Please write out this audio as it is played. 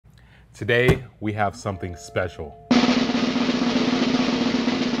Today, we have something special.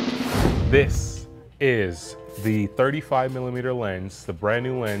 This is the 35mm lens, the brand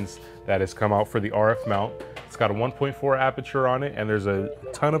new lens that has come out for the RF mount. It's got a 1.4 aperture on it, and there's a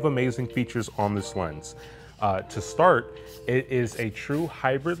ton of amazing features on this lens. To start, it is a true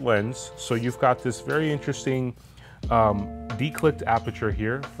hybrid lens. So you've got this very interesting declicked aperture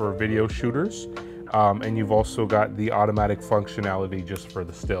here for video shooters. And you've also got the automatic functionality just for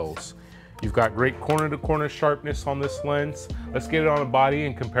the stills. You've got great corner-to-corner sharpness on this lens. Let's get it on the body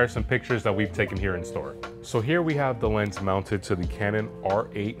and compare some pictures that we've taken here in store. So here we have the lens mounted to the Canon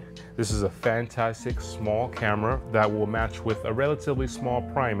R8. This is a fantastic small camera that will match with a relatively small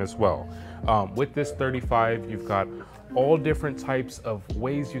prime as well. With this 35, you've got all different types of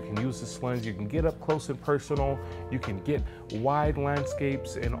ways you can use this lens. You can get up close and personal, you can get wide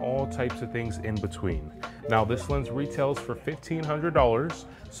landscapes, and all types of things in between. Now this lens retails for $1,500,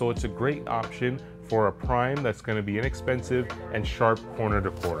 so it's a great option for a prime that's going to be inexpensive and sharp corner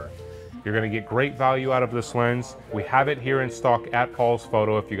to corner. You're going to get great value out of this lens. We have it here in stock at Paul's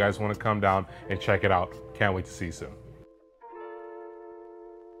Photo if you guys want to come down and check it out. Can't wait to see you soon.